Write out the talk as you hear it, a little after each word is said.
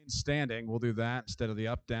and standing. We'll do that instead of the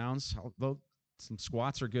up downs, although some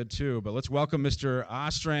squats are good too. But let's welcome Mr.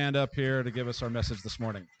 Ostrand up here to give us our message this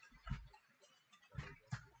morning.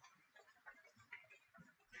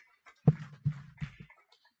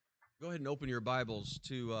 Go ahead and open your Bibles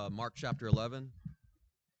to Mark chapter 11.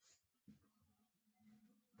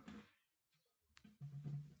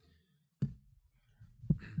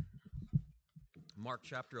 Mark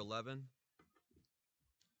chapter 11.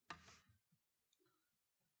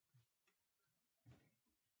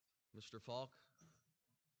 Mr. Falk,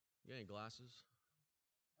 you got any glasses?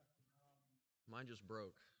 Mine just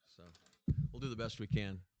broke, so we'll do the best we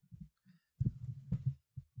can.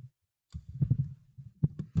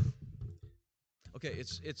 Okay,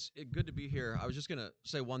 it's good to be here. I was just going to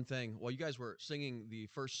say one thing. While you guys were singing the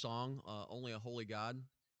first song, Only a Holy God,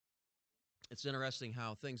 it's interesting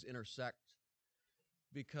how things intersect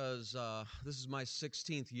because this is my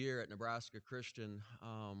 16th year at Nebraska Christian.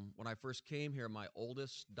 When I first came here, my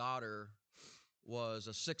oldest daughter was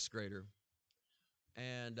a 6th grader,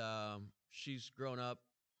 and she's grown up.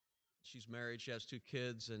 She's married. She has 2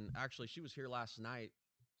 kids, and actually she was here last night,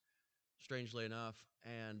 strangely enough,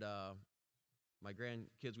 and my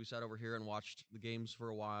grandkids, we sat over here and watched the games for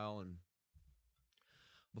a while, and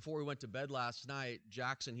before we went to bed last night,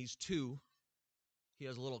 Jackson, he's 2, he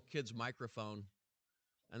has a little kid's microphone,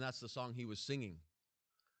 and that's the song he was singing.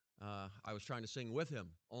 I was trying to sing with him,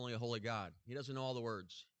 Only a Holy God. He doesn't know all the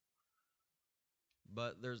words,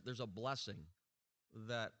 but there's a blessing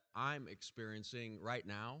that I'm experiencing right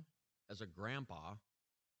now as a grandpa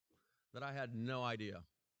that I had no idea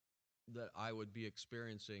that I would be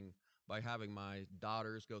experiencing by having my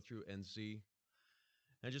daughters go through NC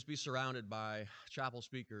and just be surrounded by chapel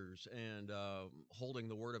speakers and holding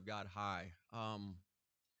the Word of God high.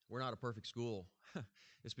 We're not a perfect school.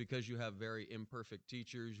 It's because you have very imperfect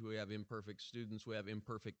teachers, we have imperfect students, we have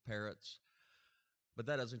imperfect parents, but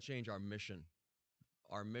that doesn't change our mission.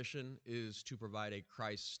 Our mission is to provide a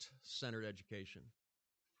Christ-centered education.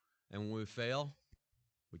 And when we fail,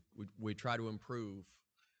 we try to improve.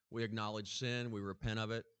 We acknowledge sin, we repent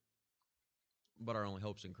of it, but our only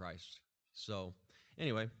hope's in Christ. So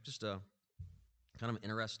anyway, just a kind of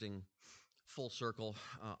interesting full circle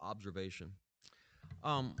observation.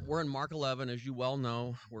 We're in Mark 11, as you well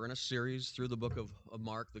know. We're in a series through the book of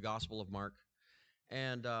Mark, the Gospel of Mark,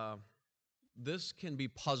 and this can be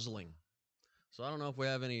puzzling. So I don't know if we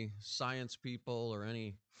have any science people or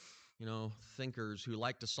any, thinkers who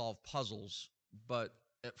like to solve puzzles, but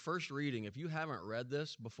at first reading, if you haven't read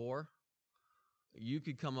this before, you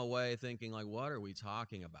could come away thinking, like, what are we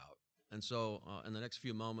talking about? And so in the next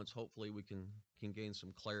few moments, hopefully we can gain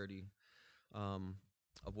some clarity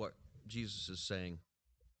of what Jesus is saying.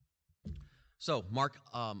 So Mark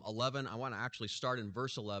 11, I want to actually start in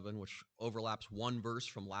verse 11, which overlaps one verse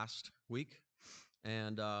from last week.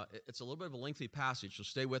 And it's a little bit of a lengthy passage, so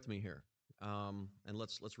stay with me here. And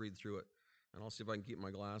let's read through it. And I'll see if I can keep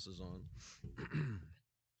my glasses on.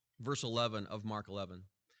 Verse 11 of Mark 11.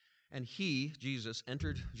 And he, Jesus,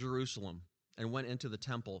 entered Jerusalem and went into the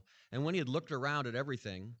temple. And when he had looked around at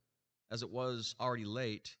everything, as it was already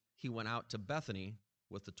late, he went out to Bethany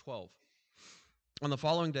with the 12. On the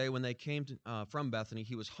following day, when they came from Bethany,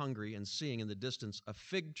 he was hungry, and seeing in the distance a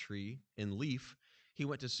fig tree in leaf, he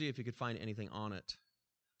went to see if he could find anything on it.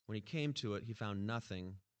 When he came to it, he found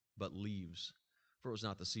nothing but leaves, for it was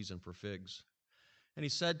not the season for figs. And he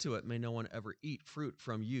said to it, "May no one ever eat fruit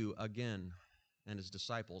from you again." And his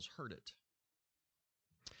disciples heard it.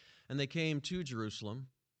 And they came to Jerusalem,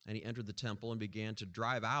 and he entered the temple and began to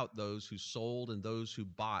drive out those who sold and those who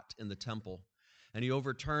bought in the temple. And he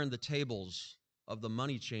overturned the tables of the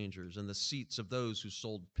money changers and the seats of those who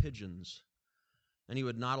sold pigeons. And he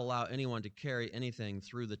would not allow anyone to carry anything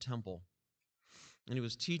through the temple. And he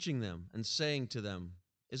was teaching them and saying to them,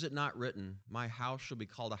 "Is it not written, 'My house shall be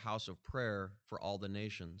called a house of prayer for all the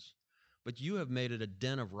nations'? But you have made it a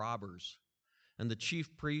den of robbers." And the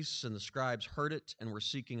chief priests and the scribes heard it and were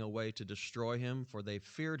seeking a way to destroy him, for they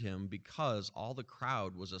feared him because all the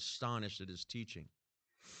crowd was astonished at his teaching.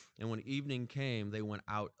 And when evening came, they went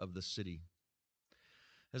out of the city.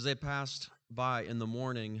 As they passed by in the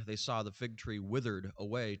morning, they saw the fig tree withered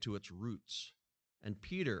away to its roots. And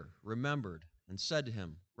Peter remembered and said to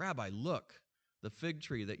him, "Rabbi, look, the fig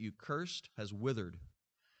tree that you cursed has withered."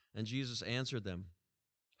 And Jesus answered them,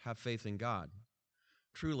 "Have faith in God.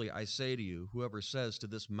 Truly I say to you, whoever says to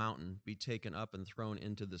this mountain, 'Be taken up and thrown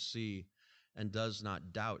into the sea,' and does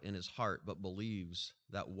not doubt in his heart, but believes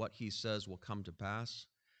that what he says will come to pass,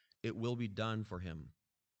 it will be done for him.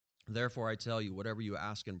 Therefore I tell you, whatever you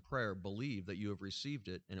ask in prayer, believe that you have received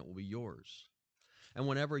it, and it will be yours. And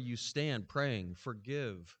whenever you stand praying,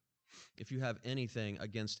 forgive if you have anything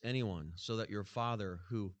against anyone, so that your Father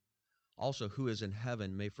who is in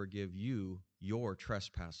heaven may forgive you your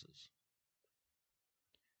trespasses.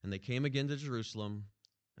 And they came again to Jerusalem,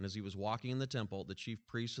 and as he was walking in the temple, the chief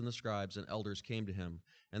priests and the scribes and elders came to him,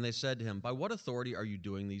 and they said to him, "By what authority are you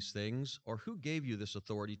doing these things, or who gave you this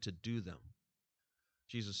authority to do them?"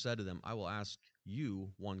 Jesus said to them, "I will ask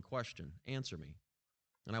you one question. Answer me,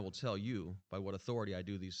 and I will tell you by what authority I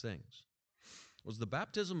do these things. Was the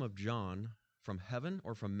baptism of John from heaven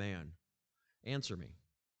or from man? Answer me."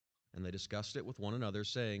 And they discussed it with one another,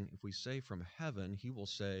 saying, "If we say from heaven, he will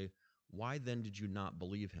say, 'Why then did you not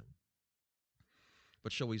believe him?'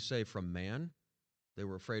 But shall we say from man?" They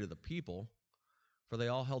were afraid of the people, for they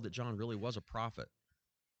all held that John really was a prophet.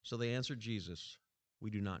 So they answered Jesus, "We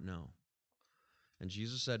do not know." And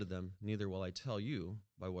Jesus said to them, "Neither will I tell you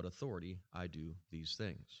by what authority I do these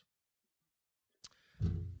things."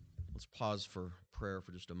 Let's pause for prayer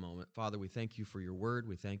for just a moment. Father, we thank you for your word.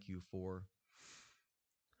 We thank you for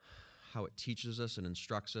how it teaches us and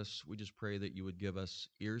instructs us. We just pray that you would give us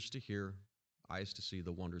ears to hear, eyes to see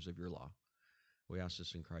the wonders of your law. We ask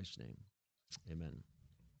this in Christ's name. Amen.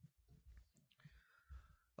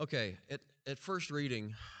 Okay, at first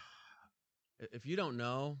reading, if you don't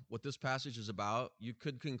know what this passage is about, you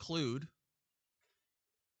could conclude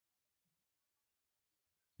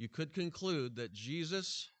that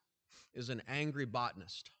Jesus is an angry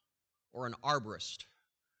botanist or an arborist.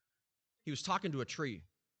 He was talking to a tree.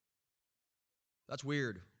 That's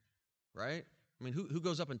weird, right? I mean, who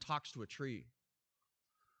goes up and talks to a tree?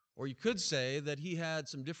 Or you could say that he had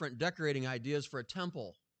some different decorating ideas for a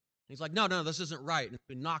temple. He's like, no, this isn't right. And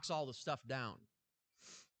he knocks all the stuff down.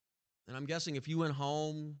 And I'm guessing if you went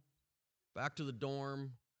home, back to the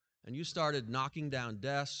dorm, and you started knocking down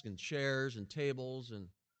desks and chairs and tables, and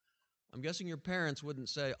I'm guessing your parents wouldn't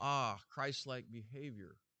say, Christ-like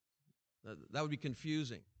behavior. That would be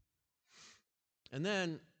confusing. And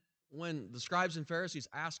then when the scribes and Pharisees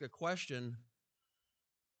ask a question,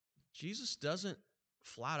 Jesus doesn't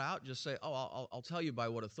flat out just say, I'll tell you by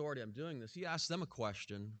what authority I'm doing this. He asks them a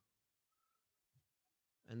question,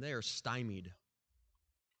 and they are stymied.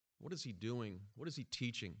 What is he doing? What is he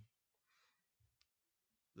teaching?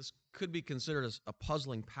 This could be considered a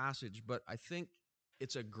puzzling passage, but I think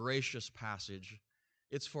it's a gracious passage.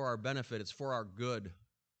 It's for our benefit. It's for our good.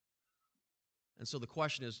 And so the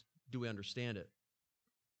question is, do we understand it?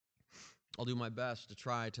 I'll do my best to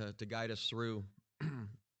try to guide us through.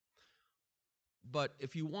 But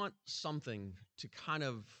if you want something to kind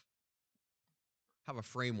of have a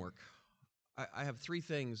framework, I have three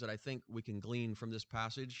things that I think we can glean from this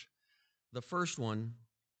passage. The first one,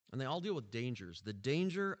 and they all deal with dangers, the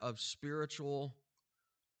danger of spiritual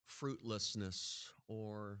fruitlessness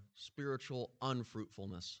or spiritual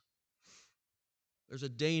unfruitfulness. There's a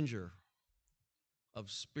danger of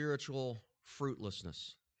spiritual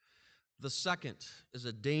fruitlessness. The second is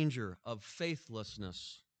a danger of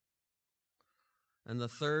faithlessness. And the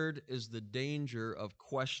third is the danger of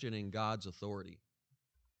questioning God's authority.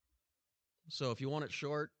 So if you want it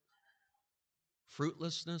short,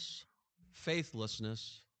 fruitlessness,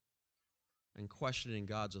 faithlessness, and questioning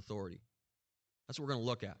God's authority. That's what we're going to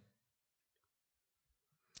look at.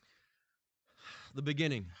 The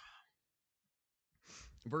beginning,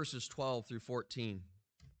 verses 12 through 14.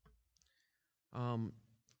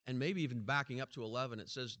 And maybe even backing up to 11, it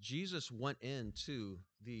says, Jesus went into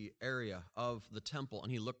the area of the temple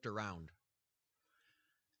and he looked around.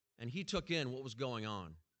 And he took in what was going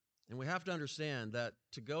on. And we have to understand that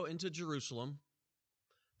to go into Jerusalem,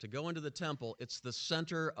 to go into the temple, it's the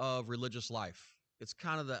center of religious life. It's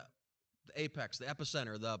kind of the apex, the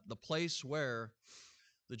epicenter, the place where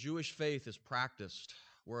the Jewish faith is practiced,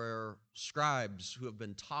 where scribes who have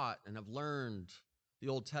been taught and have learned the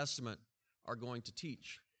Old Testament are going to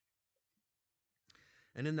teach.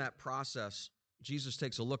 And in that process, Jesus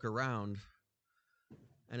takes a look around,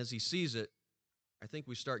 and as he sees it, I think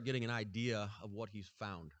we start getting an idea of what he's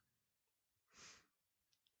found.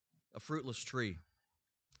 A fruitless tree.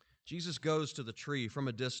 Jesus goes to the tree from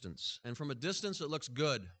a distance, and from a distance it looks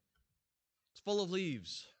good. It's full of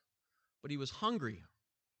leaves, but he was hungry,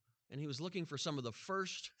 and he was looking for some of the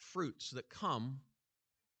first fruits that come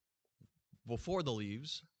before the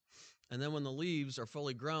leaves. And then when the leaves are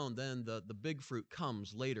fully grown, then the big fruit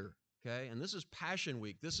comes later, okay? And this is Passion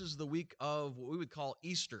Week. This is the week of what we would call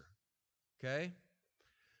Easter, okay?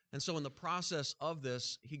 And so in the process of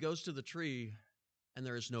this, he goes to the tree, and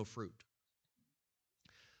there is no fruit.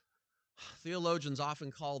 Theologians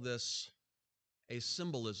often call this a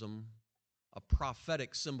symbolism, a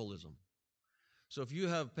prophetic symbolism. So if you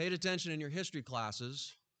have paid attention in your history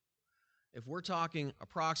classes, if we're talking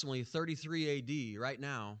approximately 33 AD right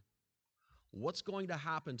now, what's going to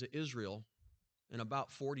happen to Israel in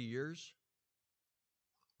about 40 years?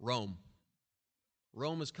 Rome.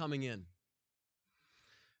 Rome is coming in.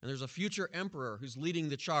 And there's a future emperor who's leading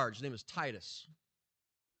the charge. His name is Titus.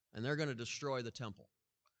 And they're going to destroy the temple.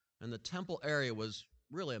 And the temple area was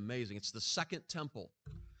really amazing. It's the second temple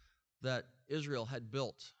that Israel had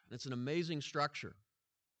built. And it's an amazing structure.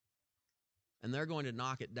 And they're going to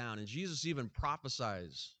knock it down. And Jesus even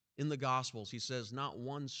prophesies in the Gospels. He says, not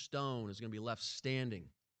one stone is going to be left standing.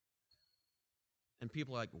 And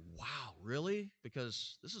people are like, wow, really?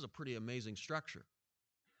 Because this is a pretty amazing structure.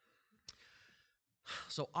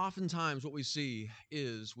 So oftentimes what we see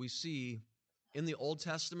in the Old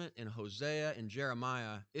Testament, in Hosea and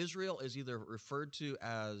Jeremiah, Israel is either referred to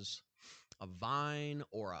as a vine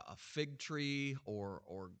or a fig tree or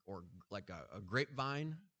like a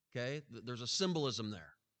grapevine, okay? There's a symbolism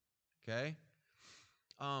there, okay?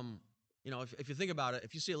 If you think about it,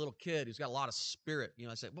 if you see a little kid who's got a lot of spirit,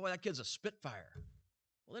 I say, boy, that kid's a spitfire.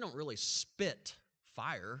 Well, they don't really spit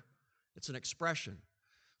fire. It's an expression.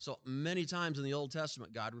 So many times in the Old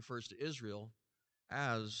Testament, God refers to Israel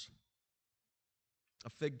as a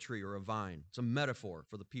fig tree or a vine. It's a metaphor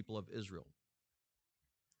for the people of Israel.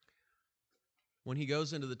 When he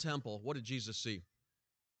goes into the temple, what did Jesus see?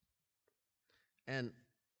 And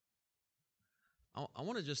I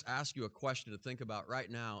want to just ask you a question to think about right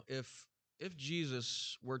now. If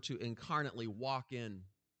Jesus were to incarnately walk in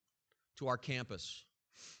to our campus,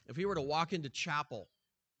 if he were to walk into chapel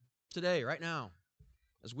today, right now,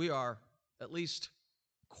 as we are at least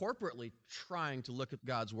corporately trying to look at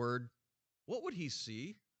God's word, what would he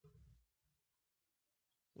see?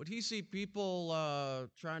 Would he see people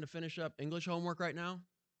trying to finish up English homework right now?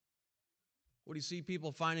 Would he see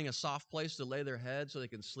people finding a soft place to lay their head so they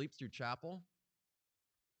can sleep through chapel?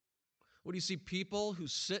 Would he see people who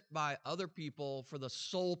sit by other people for the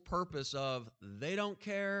sole purpose of they don't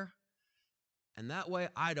care, and that way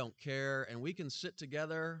I don't care, and we can sit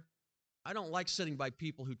together? I don't like sitting by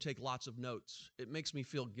people who take lots of notes. It makes me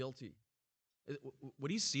feel guilty.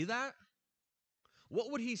 Would he see that?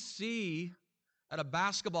 What would he see at a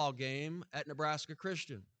basketball game at Nebraska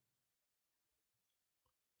Christian?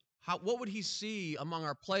 What would he see among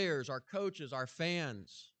our players, our coaches, our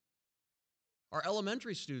fans, our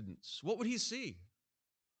elementary students? What would he see?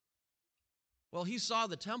 Well, he saw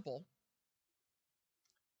the temple,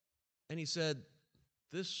 and he said,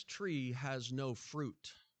 this tree has no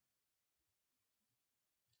fruit.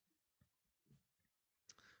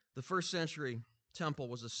 The first century temple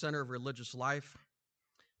was the center of religious life,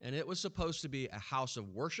 and it was supposed to be a house of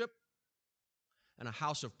worship and a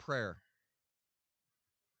house of prayer.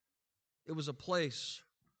 It was a place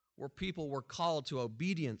where people were called to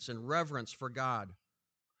obedience and reverence for God.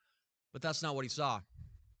 But that's not what he saw.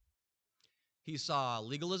 He saw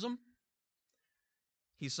legalism,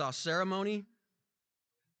 he saw ceremony,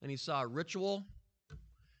 and he saw ritual,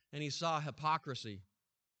 and he saw hypocrisy.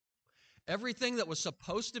 Everything that was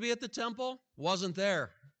supposed to be at the temple wasn't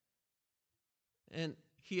there. And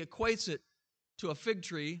he equates it to a fig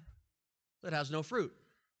tree that has no fruit.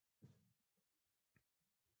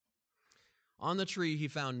 On the tree, he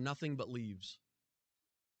found nothing but leaves.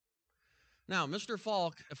 Now, Mr.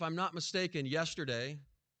 Falk, if I'm not mistaken, yesterday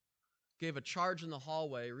gave a charge in the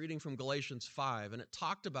hallway reading from Galatians 5, and it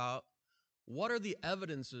talked about what are the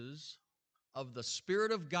evidences of the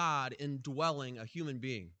Spirit of God indwelling a human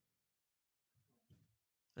being.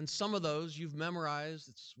 And some of those you've memorized.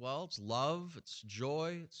 It's love, it's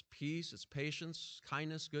joy, it's peace, it's patience,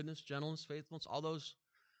 kindness, goodness, gentleness, faithfulness, all those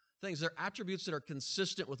things. They're attributes that are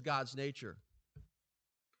consistent with God's nature.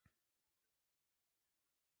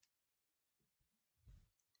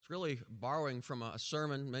 It's really borrowing from a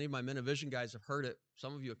sermon. Many of my Men of Vision guys have heard it,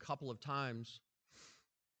 some of you a couple of times.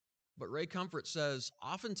 But Ray Comfort says,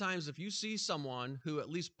 oftentimes if you see someone who at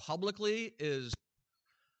least publicly is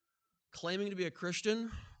claiming to be a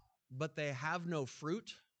Christian, but they have no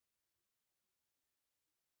fruit,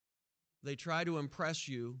 they try to impress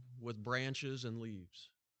you with branches and leaves.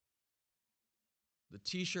 The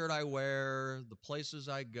t-shirt I wear, the places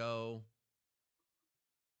I go.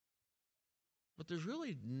 But there's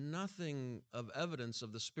really nothing of evidence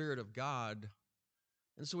of the Spirit of God.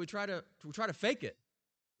 And so we try to fake it.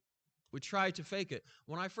 We try to fake it.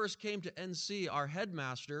 When I first came to NC, our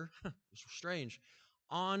headmaster, it was strange,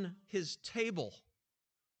 on his table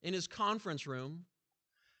in his conference room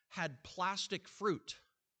had plastic fruit.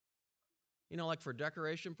 Like for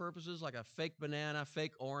decoration purposes, like a fake banana,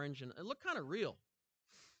 fake orange, and it looked kind of real.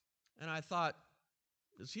 And I thought,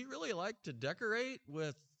 does he really like to decorate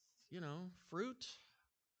with, fruit?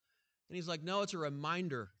 And he's like, no, it's a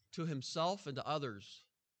reminder to himself and to others.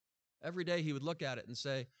 Every day he would look at it and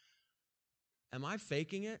say, am I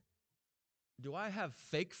faking it? Do I have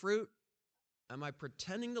fake fruit? Am I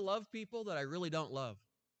pretending to love people that I really don't love?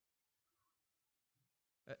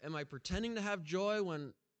 Am I pretending to have joy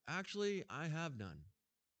when actually I have none?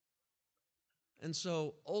 And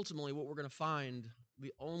so ultimately what we're going to find,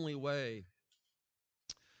 the only way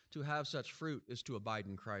to have such fruit is to abide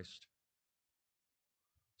in Christ.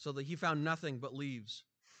 So that he found nothing but leaves.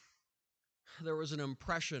 There was an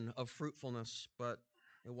impression of fruitfulness, but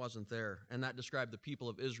it wasn't there. And that described the people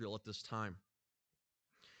of Israel at this time.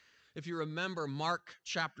 If you remember Mark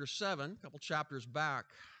chapter 7, a couple chapters back,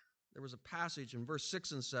 there was a passage in verse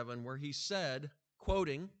 6 and 7 where he said,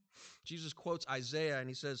 quoting, Jesus quotes Isaiah, and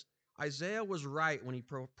he says, Isaiah was right when he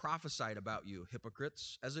prophesied about you,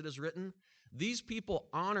 hypocrites, as it is written, these people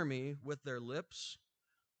honor me with their lips,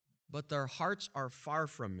 but their hearts are far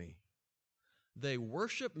from me. They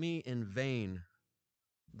worship me in vain.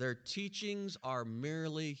 Their teachings are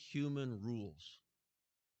merely human rules.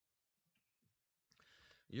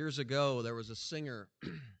 Years ago, there was a singer, I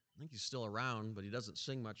think he's still around, but he doesn't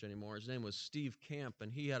sing much anymore. His name was Steve Camp,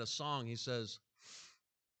 and he had a song. He says,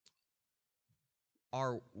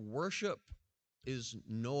 our worship is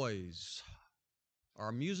noise.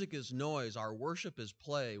 Our music is noise. Our worship is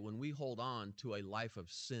play when we hold on to a life of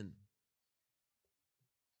sin.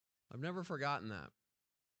 I've never forgotten that.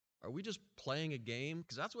 Are we just playing a game?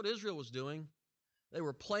 Because that's what Israel was doing. They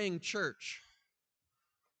were playing church.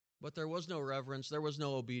 But there was no reverence. There was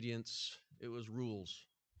no obedience. It was rules,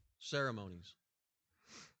 ceremonies.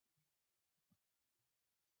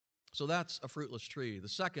 So that's a fruitless tree. The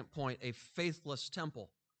second point, a faithless temple.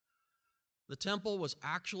 The temple was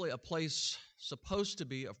actually a place supposed to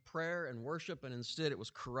be of prayer and worship, and instead it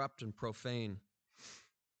was corrupt and profane.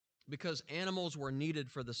 Because animals were needed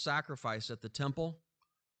for the sacrifice at the temple,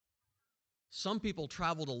 some people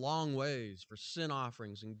traveled a long ways for sin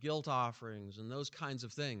offerings and guilt offerings and those kinds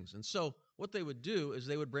of things. And so what they would do is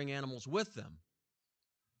they would bring animals with them.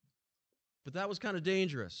 But that was kind of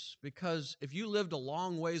dangerous because if you lived a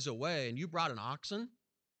long ways away and you brought an oxen,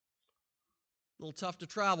 a little tough to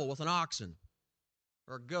travel with an oxen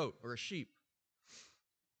or a goat or a sheep.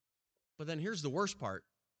 But then here's the worst part.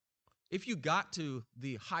 If you got to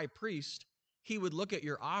the high priest, he would look at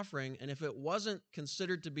your offering, and if it wasn't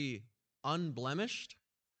considered to be unblemished,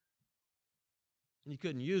 you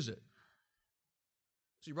couldn't use it.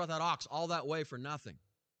 So you brought that ox all that way for nothing.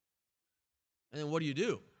 And then what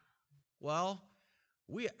do? Well,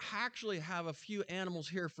 we actually have a few animals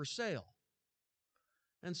here for sale.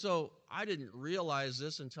 And so I didn't realize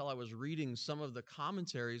this until I was reading some of the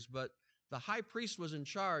commentaries, but the high priest was in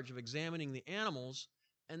charge of examining the animals,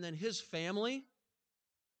 and then his family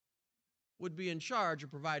would be in charge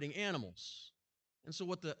of providing animals. And so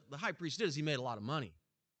what the high priest did is he made a lot of money.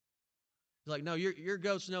 He's like, no, your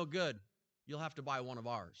goat's no good. You'll have to buy one of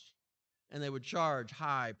ours. And they would charge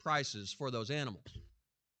high prices for those animals.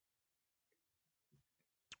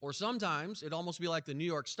 Or sometimes it'd almost be like the New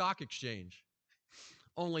York Stock Exchange.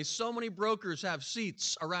 Only so many brokers have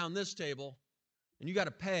seats around this table, and you got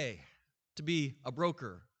to pay to be a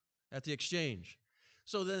broker at the exchange.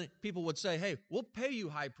 So then people would say, hey, we'll pay you,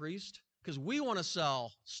 high priest, because we want to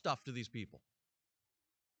sell stuff to these people.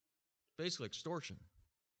 Basically extortion.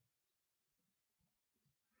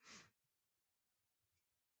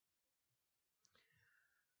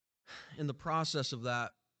 In the process of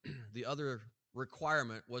that, the other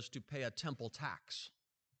requirement was to pay a temple tax.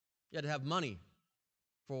 You had to have money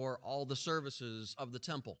for all the services of the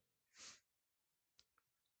temple.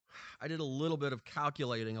 I did a little bit of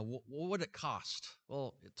calculating of what would it cost.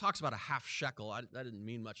 Well, it talks about a half shekel. That didn't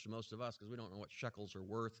mean much to most of us because we don't know what shekels are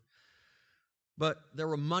worth. But there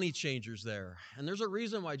were money changers there. And there's a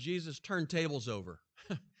reason why Jesus turned tables over.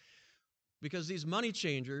 Because these money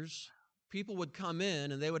changers, people would come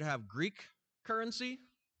in and they would have Greek currency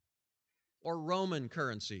or Roman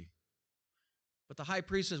currency. But the high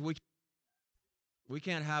priest says, we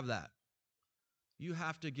can't have that. You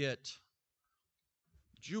have to get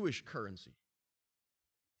Jewish currency.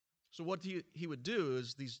 So what he would do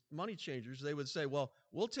is these money changers, they would say, well,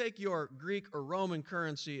 we'll take your Greek or Roman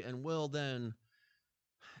currency and we'll then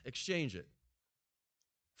exchange it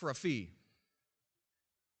for a fee.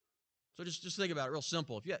 So just think about it real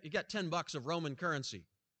simple. If you got $10 of Roman currency,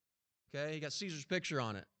 okay, you got Caesar's picture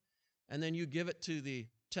on it, and then you give it to the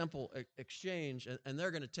temple exchange, and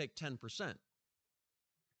they're going to take 10%.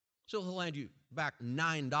 So he'll hand you back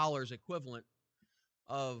 $9 equivalent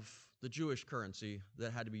of the Jewish currency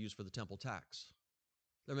that had to be used for the temple tax.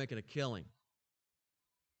 They're making a killing.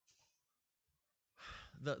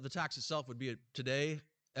 The tax itself would be today,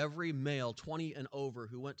 every male 20 and over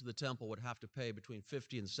who went to the temple would have to pay between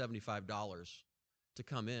 $50 and $75 to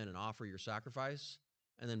come in and offer your sacrifice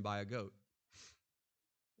and then buy a goat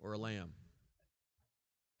or a lamb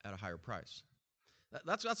at a higher price.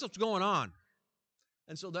 That's what's going on.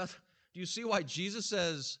 And so do you see why Jesus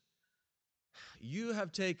says, you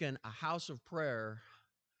have taken a house of prayer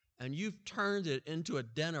and you've turned it into a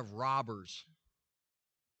den of robbers?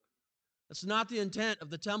 That's not the intent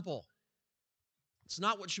of the temple. It's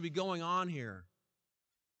not what should be going on here.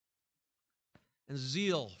 And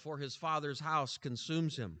zeal for his Father's house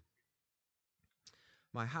consumes him.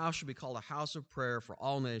 My house should be called a house of prayer for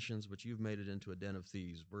all nations, but you've made it into a den of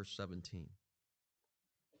thieves. Verse 17.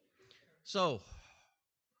 So,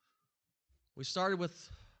 we started with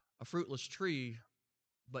a fruitless tree,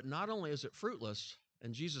 but not only is it fruitless,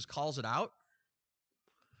 and Jesus calls it out,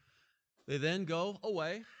 they then go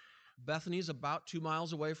away. Bethany's about 2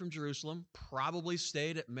 miles away from Jerusalem, probably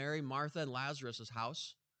stayed at Mary, Martha, and Lazarus'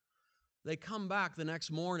 house. They come back the next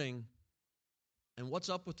morning, and what's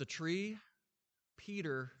up with the tree?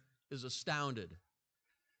 Peter is astounded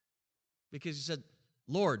because he said,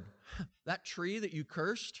 Lord, that tree that you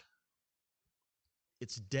cursed,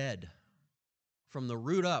 it's dead. From the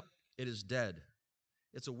root up, it is dead.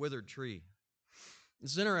 It's a withered tree.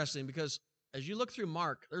 It's interesting because as you look through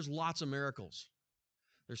Mark, there's lots of miracles.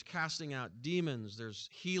 There's casting out demons. There's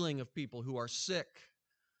healing of people who are sick.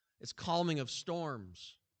 It's calming of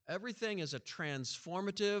storms. Everything is a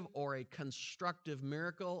transformative or a constructive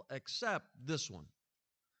miracle except this one.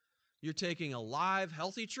 You're taking a live,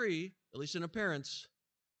 healthy tree, at least in appearance,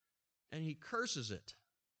 and he curses it.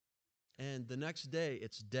 And the next day,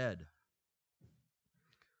 it's dead.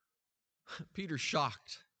 Peter's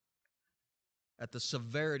shocked at the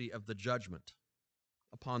severity of the judgment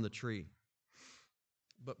upon the tree.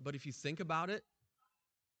 But if you think about it,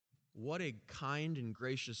 what a kind and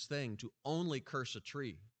gracious thing to only curse a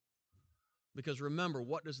tree. Because remember,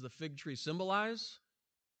 what does the fig tree symbolize?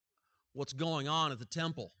 What's going on at the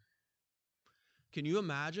temple. Can you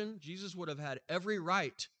imagine? Jesus would have had every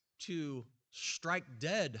right to strike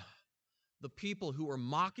dead the people who were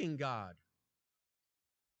mocking God,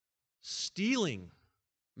 stealing,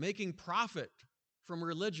 making profit from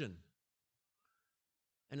religion.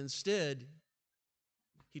 And instead,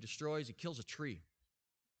 he kills a tree.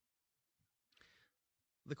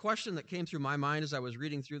 The question that came through my mind as I was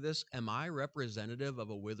reading through this, am I representative of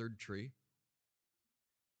a withered tree?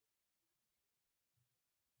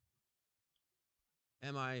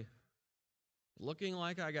 Am I looking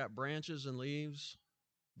like I got branches and leaves,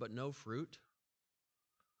 but no fruit?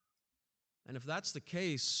 And if that's the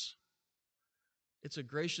case, it's a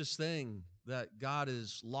gracious thing that God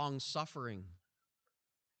is long-suffering.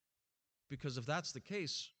 Because if that's the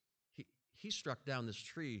case, he struck down this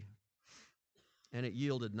tree and it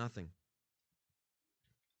yielded nothing.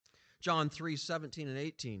 John 3:17 and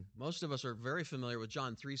 18. Most of us are very familiar with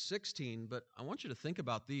John 3:16, but I want you to think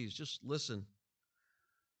about these. Just listen.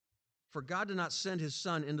 For God did not send his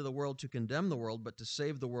Son into the world to condemn the world, but to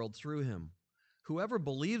save the world through him. Whoever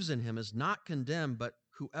believes in him is not condemned, but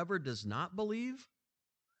whoever does not believe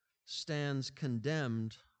stands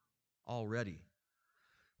condemned already,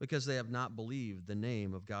 because they have not believed the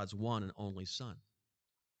name of God's one and only Son.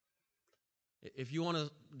 If you want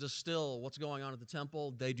to distill what's going on at the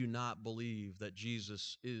temple, they do not believe that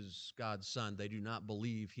Jesus is God's Son. They do not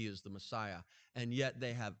believe he is the Messiah. And yet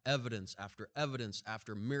they have evidence after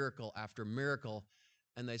miracle after miracle,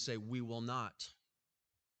 and they say, we will not.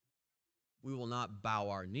 We will not bow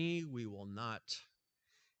our knee. We will not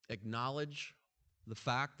acknowledge the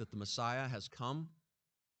fact that the Messiah has come.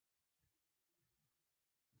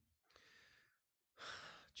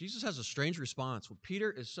 Jesus has a strange response. When Peter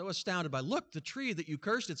is so astounded by, look, the tree that you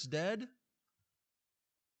cursed, it's dead.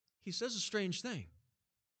 He says a strange thing.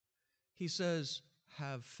 He says,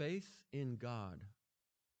 have faith in God.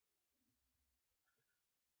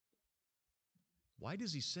 Why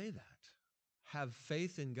does he say that? Have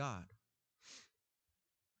faith in God.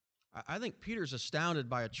 I think Peter's astounded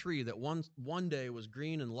by a tree that one day was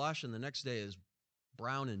green and lush and the next day is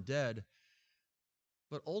brown and dead.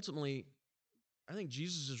 But ultimately, I think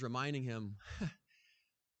Jesus is reminding him,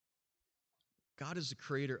 God is the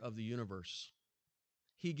creator of the universe.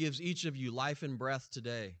 He gives each of you life and breath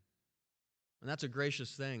today. And that's a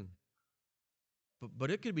gracious thing.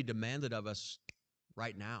 But it could be demanded of us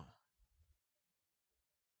right now.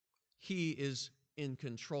 He is in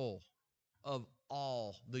control of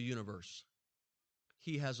all the universe.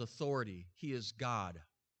 He has authority. He is God.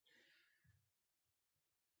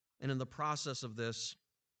 And in the process of this,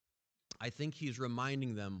 I think he's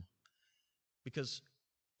reminding them because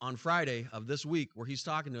on Friday of this week where he's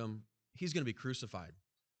talking to them, he's going to be crucified.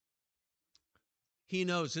 He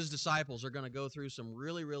knows his disciples are going to go through some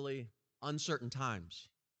really, really uncertain times.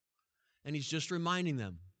 And he's just reminding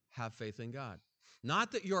them, have faith in God.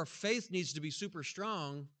 Not that your faith needs to be super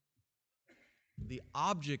strong. The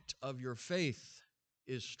object of your faith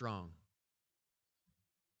is strong.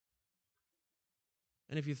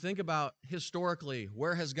 And if you think about historically,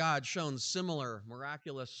 where has God shown similar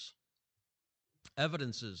miraculous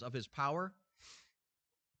evidences of his power?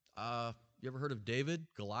 You ever heard of David,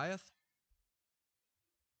 Goliath?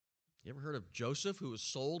 You ever heard of Joseph, who was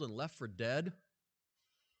sold and left for dead?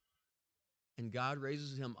 And God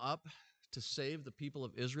raises him up to save the people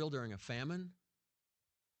of Israel during a famine?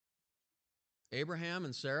 Abraham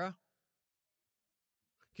and Sarah?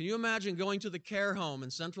 Can you imagine going to the care home in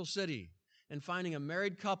Central City and finding a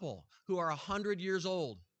married couple who are 100 years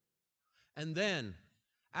old and then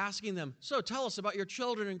asking them, so tell us about your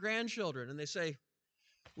children and grandchildren. And they say,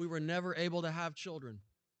 we were never able to have children.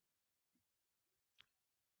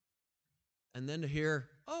 And then to hear,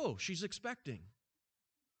 oh, she's expecting.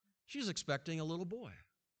 She's expecting a little boy.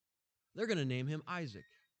 They're going to name him Isaac.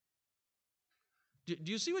 Do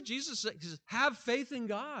you see what Jesus said? He says, have faith in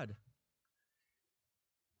God.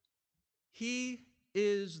 He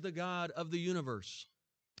is the God of the universe.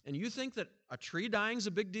 And you think that a tree dying is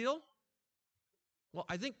a big deal? Well,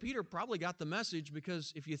 I think Peter probably got the message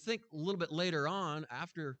because if you think a little bit later on,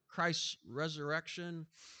 after Christ's resurrection,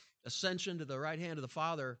 ascension to the right hand of the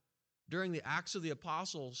Father, during the Acts of the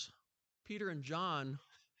Apostles, Peter and John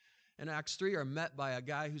in Acts 3 are met by a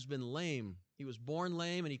guy who's been lame. He was born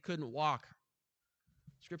lame and he couldn't walk.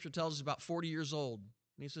 Scripture tells us about 40 years old.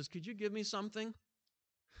 And he says, could you give me something?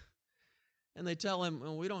 And they tell him,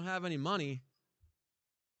 well, we don't have any money,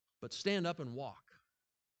 but stand up and walk.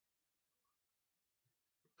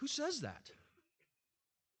 Who says that?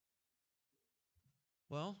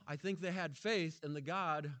 Well, I think they had faith in the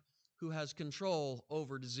God who has control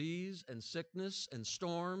over disease and sickness and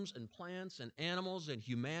storms and plants and animals and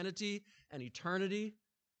humanity and eternity.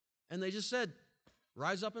 And they just said,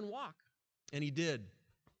 rise up and walk. And he did.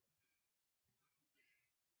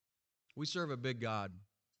 We serve a big God.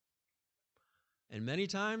 And many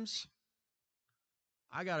times,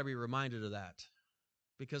 I got to be reminded of that.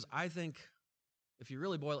 Because I think, if you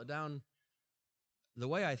really boil it down, the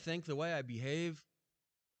way I think, the way I behave,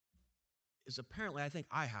 is apparently I think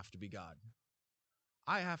I have to be God.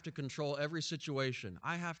 I have to control every situation.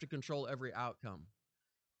 I have to control every outcome.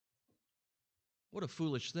 What a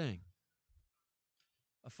foolish thing.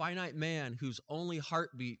 A finite man whose only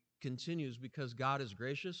heartbeat continues because God is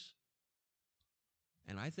gracious,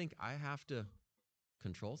 and I think I have to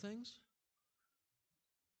control things?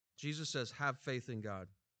 Jesus says, have faith in God.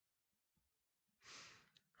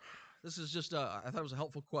 This is just, I thought it was a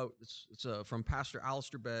helpful quote. It's from Pastor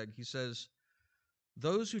Alistair Begg. He says,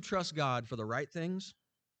 those who trust God for the right things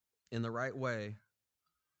in the right way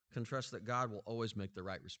can trust that God will always make the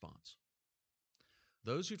right response.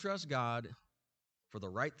 Those who trust God for the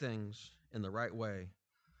right things in the right way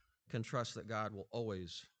can trust that God will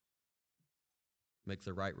always make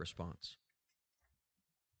the right response.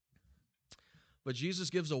 But Jesus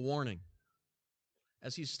gives a warning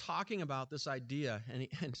as he's talking about this idea,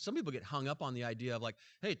 and some people get hung up on the idea of like,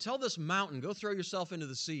 hey, tell this mountain, go throw yourself into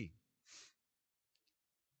the sea.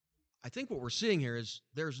 I think what we're seeing here is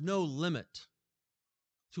there's no limit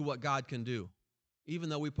to what God can do, even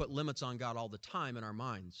though we put limits on God all the time in our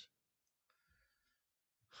minds.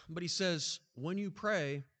 But he says, when you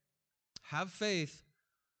pray, have faith.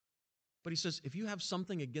 But he says, if you have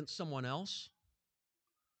something against someone else,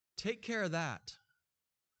 take care of that.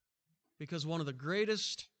 Because one of the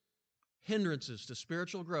greatest hindrances to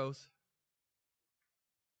spiritual growth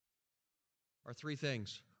are three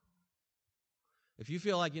things. If you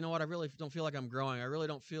feel like, you know what, I really don't feel like I'm growing, I really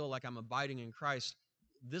don't feel like I'm abiding in Christ,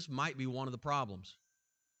 this might be one of the problems.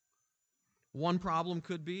 One problem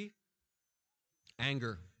could be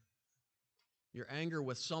anger. You're angry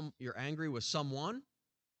with someone,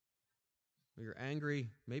 or you're angry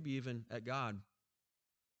maybe even at God.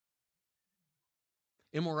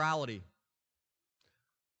 Immorality.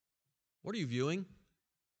 What are you viewing?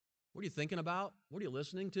 What are you thinking about? What are you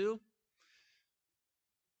listening to?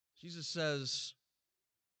 Jesus says,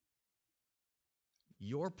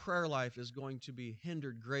 your prayer life is going to be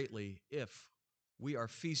hindered greatly if we are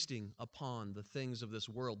feasting upon the things of this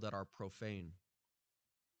world that are profane.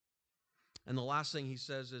 And the last thing he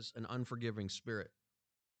says is an unforgiving spirit.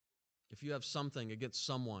 If you have something against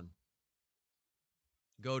someone,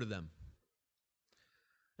 go to them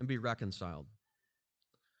and be reconciled.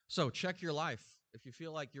 So check your life. If you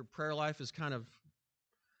feel like your prayer life is kind of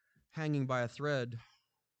hanging by a thread,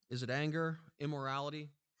 is it anger, immorality,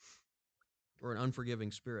 or an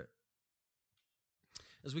unforgiving spirit?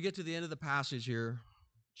 As we get to the end of the passage here,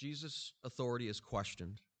 Jesus' authority is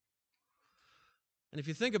questioned. And if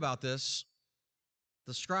you think about this,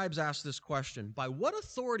 the scribes ask this question: by what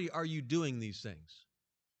authority are you doing these things?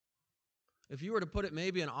 If you were to put it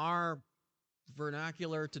maybe in our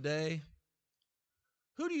vernacular today,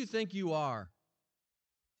 who do you think you are?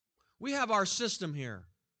 We have our system here.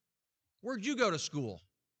 Where'd you go to school?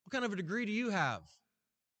 What kind of a degree do you have?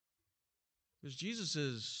 Because he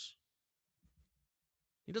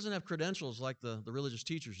doesn't have credentials like the religious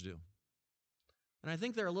teachers do. And I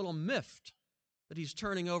think they're a little miffed that he's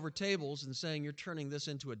turning over tables and saying, you're turning this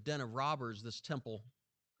into a den of robbers, this temple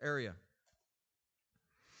area.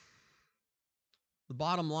 The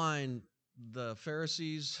bottom line, the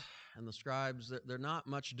Pharisees and the scribes, they're not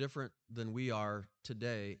much different than we are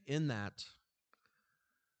today in that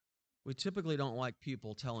we typically don't like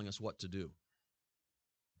people telling us what to do,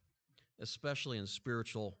 especially in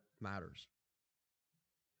spiritual matters.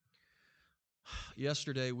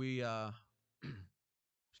 Yesterday,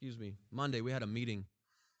 Monday, we had a meeting,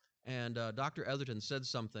 and Dr. Etherton said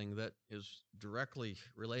something that is directly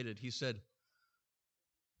related. He said,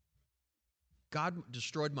 God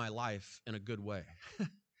destroyed my life in a good way.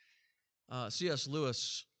 C.S.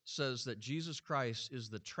 Lewis says that Jesus Christ is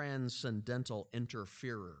the transcendental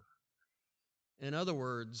interferer. In other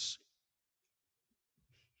words,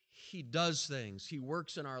 he does things. He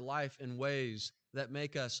works in our life in ways that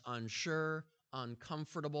make us unsure,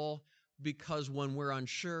 uncomfortable, because when we're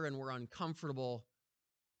unsure and we're uncomfortable,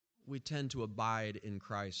 we tend to abide in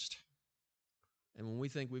Christ. And when we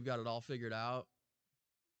think we've got it all figured out,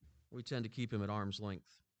 we tend to keep him at arm's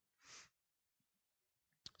length.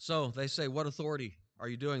 So they say, what authority are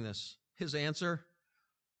you doing this? His answer,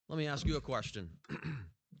 let me ask you a question.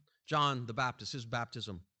 John the Baptist, his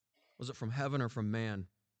baptism, was it from heaven or from man?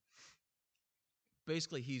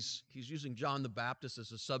 Basically, he's using John the Baptist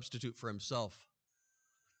as a substitute for himself.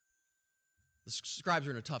 The scribes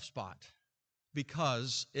are in a tough spot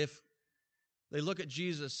because if they look at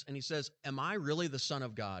Jesus and he says, am I really the Son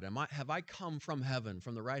of God? Have I come from heaven,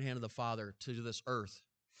 from the right hand of the Father to this earth?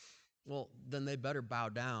 Well, then they better bow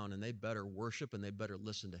down and they better worship and they better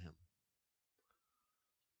listen to him.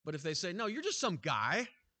 But if they say, no, you're just some guy,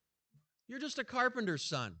 you're just a carpenter's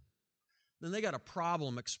son, then they got a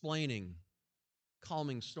problem explaining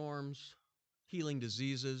calming storms, healing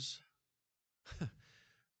diseases,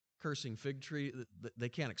 cursing fig tree. They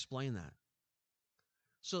can't explain that.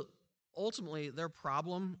 So ultimately, their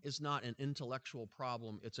problem is not an intellectual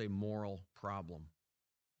problem, it's a moral problem.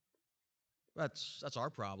 That's our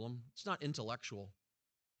problem. It's not intellectual,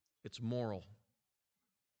 it's moral.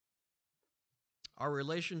 Our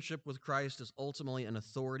relationship with Christ is ultimately an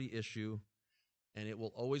authority issue, and it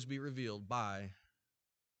will always be revealed by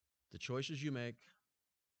the choices you make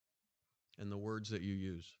and the words that you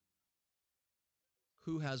use.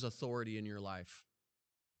 Who has authority in your life?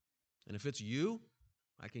 And if it's you,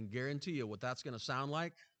 I can guarantee you what that's going to sound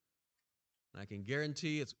like, and I can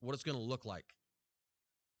guarantee it's what it's going to look like,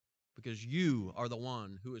 because you are the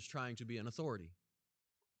one who is trying to be an authority.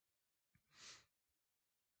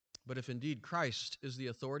 But if indeed Christ is the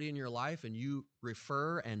authority in your life and you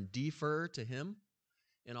refer and defer to him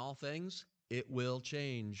in all things, it will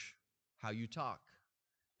change how you talk.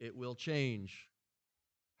 It will change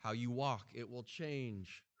how you walk. It will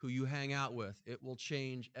change who you hang out with. It will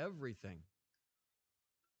change everything.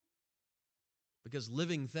 Because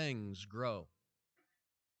living things grow.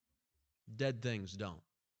 Dead things don't.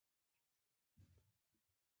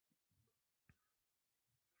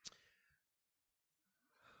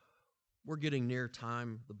 We're getting near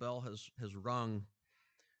time. The bell has rung.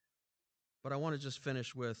 But I want to just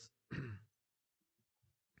finish with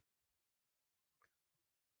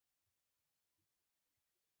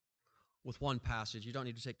one passage. You don't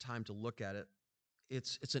need to take time to look at it.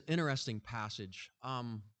 It's an interesting passage.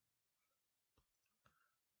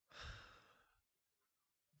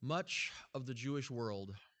 Much of the Jewish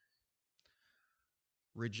world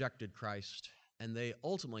rejected Christ, and they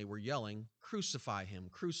ultimately were yelling, crucify him,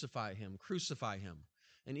 crucify him, crucify him.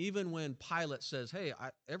 And even when Pilate says, hey,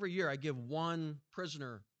 every year I give one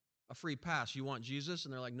prisoner a free pass, you want Jesus?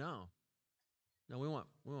 And they're like, no, we want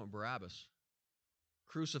Barabbas.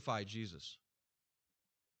 Crucify Jesus.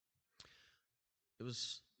 It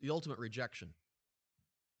was the ultimate rejection.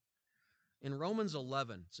 In Romans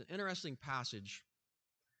 11, it's an interesting passage.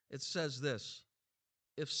 It says this: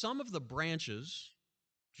 if some of the branches,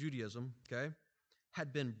 Judaism, okay,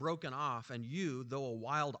 had been broken off, and you, though a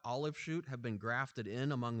wild olive shoot, have been grafted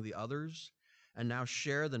in among the others, and now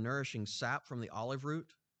share the nourishing sap from the olive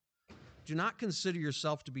root? Do not consider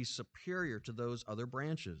yourself to be superior to those other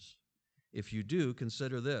branches. If you do,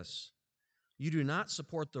 consider this: you do not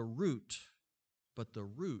support the root, but the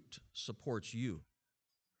root supports you.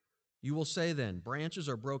 You will say then, branches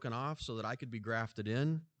are broken off so that I could be grafted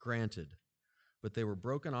in. Granted, but they were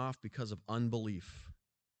broken off because of unbelief,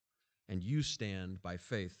 and you stand by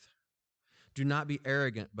faith. Do not be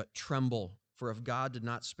arrogant, but tremble, for if God did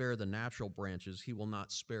not spare the natural branches, he will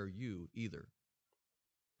not spare you either.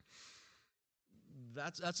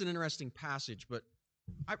 That's an interesting passage, but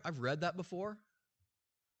I've read that before.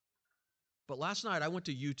 But last night I went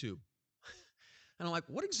to YouTube, and I'm like,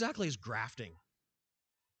 what exactly is grafting?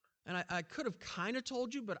 And I could have kind of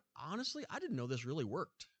told you, but honestly, I didn't know this really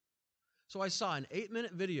worked. So I saw an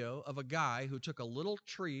 8-minute video of a guy who took a little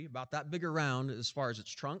tree about that big around as far as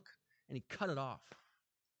its trunk, and he cut it off.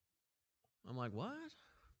 I'm like, what?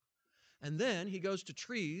 And then he goes to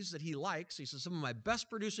trees that he likes. He says, some of my best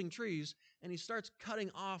producing trees, and he starts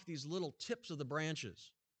cutting off these little tips of the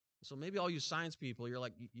branches. So maybe all you science people,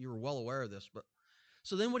 you're well aware of this. But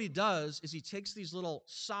so then what he does is he takes these little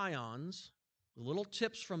scions, the little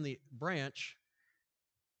tips from the branch,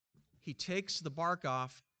 he takes the bark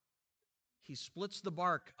off, he splits the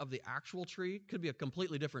bark of the actual tree, could be a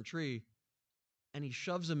completely different tree, and he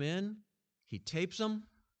shoves them in, he tapes them,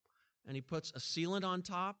 and he puts a sealant on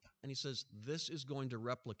top, and he says, this is going to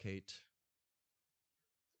replicate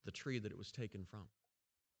the tree that it was taken from.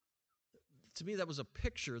 To me, that was a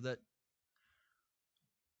picture that,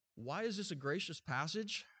 why is this a gracious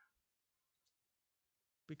passage?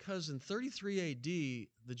 Because in 33 AD,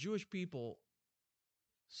 the Jewish people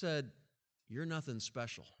said, you're nothing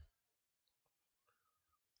special.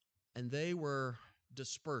 And they were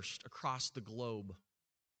dispersed across the globe.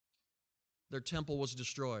 Their temple was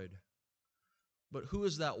destroyed. But who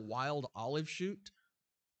is that wild olive shoot?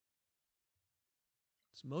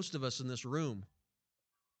 It's most of us in this room.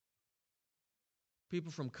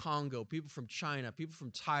 People from Congo, people from China, people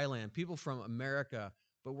from Thailand, people from America,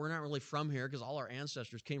 but we're not really from here because all our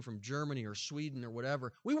ancestors came from Germany or Sweden or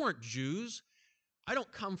whatever. We weren't Jews. I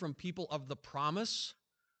don't come from people of the promise,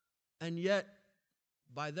 and yet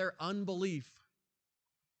by their unbelief,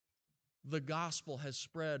 the gospel has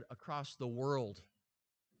spread across the world.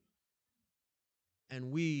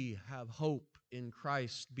 And we have hope in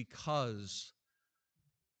Christ because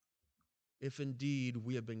if indeed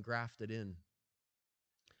we have been grafted in.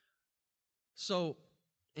 So,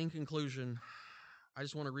 in conclusion, I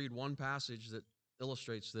just want to read one passage that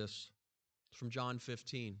illustrates this. It's from John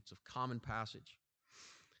 15. It's a common passage.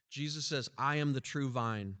 Jesus says, I am the true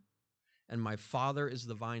vine, and my Father is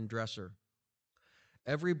the vine dresser.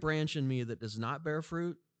 Every branch in me that does not bear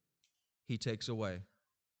fruit, he takes away.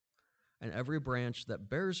 And every branch that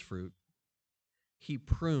bears fruit, he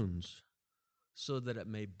prunes so that it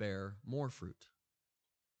may bear more fruit.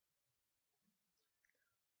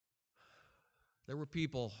 There were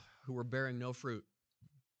people who were bearing no fruit.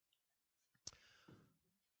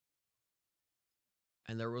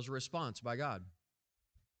 And there was a response by God.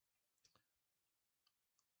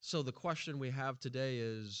 So the question we have today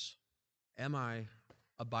is, am I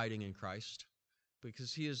abiding in Christ?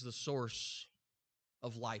 Because he is the source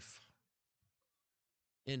of life.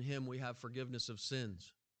 In him we have forgiveness of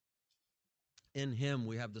sins. In him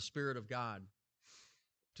we have the Spirit of God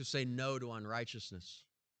to say no to unrighteousness.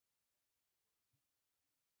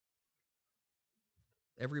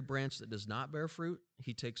 Every branch that does not bear fruit,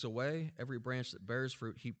 he takes away. Every branch that bears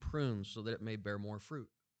fruit, he prunes so that it may bear more fruit.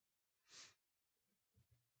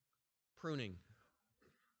 Pruning.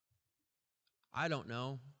 I don't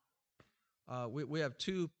know. We have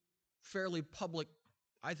two fairly public,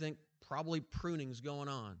 I think, probably prunings going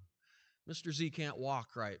on. Mr. Z can't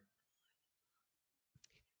walk right.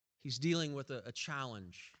 He's dealing with a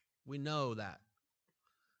challenge. We know that.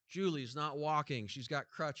 Julie's not walking. She's got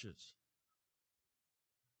crutches.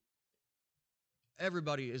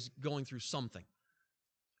 Everybody is going through something.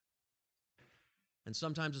 And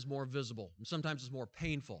sometimes it's more visible. And sometimes it's more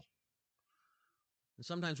painful. And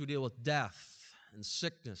sometimes we deal with death and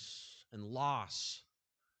sickness and loss.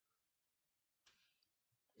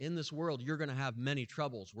 In this world, you're going to have many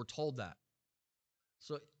troubles. We're told that.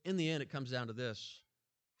 So in the end, it comes down to this.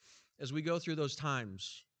 As we go through those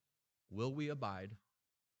times, will we abide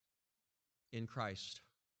in Christ?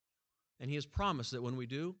 And he has promised that when we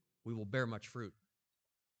do, we will bear much fruit.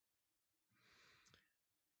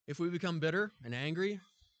 If we become bitter and angry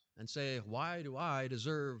and say, why do I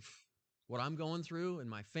deserve what I'm going through in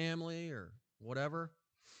my family or whatever?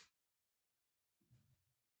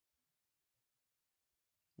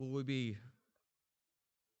 will we be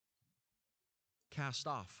cast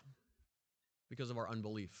off because of our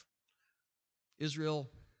unbelief? Israel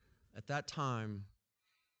at that time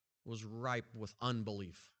was ripe with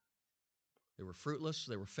unbelief. They were fruitless,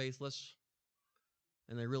 they were faithless,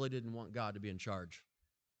 and they really didn't want God to be in charge.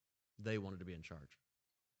 They wanted to be in charge.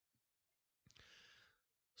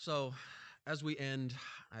 So, as we end,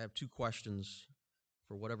 I have two questions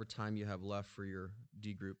for whatever time you have left for your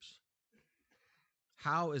D groups.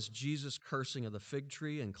 How is Jesus' cursing of the fig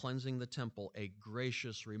tree and cleansing the temple a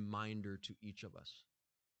gracious reminder to each of us?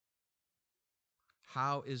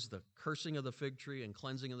 How is the cursing of the fig tree and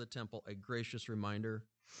cleansing of the temple a gracious reminder?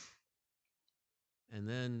 And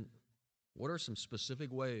then, what are some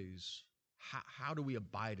specific ways? How do we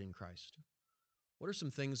abide in Christ? What are some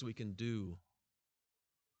things we can do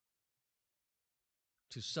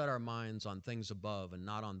to set our minds on things above and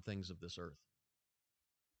not on things of this earth?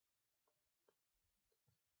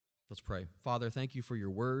 Let's pray. Father, thank you for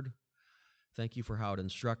your word. Thank you for how it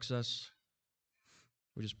instructs us.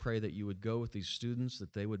 We just pray that you would go with these students,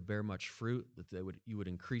 that they would bear much fruit, that you would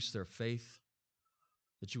increase their faith,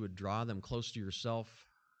 that you would draw them close to yourself,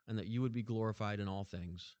 and that you would be glorified in all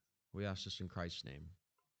things. We ask this in Christ's name.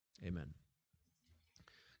 Amen.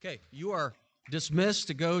 Okay, you are dismissed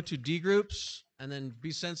to go to D groups, and then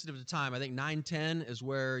be sensitive to time. I think 9:10 is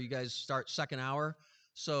where you guys start second hour.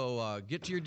 So get to your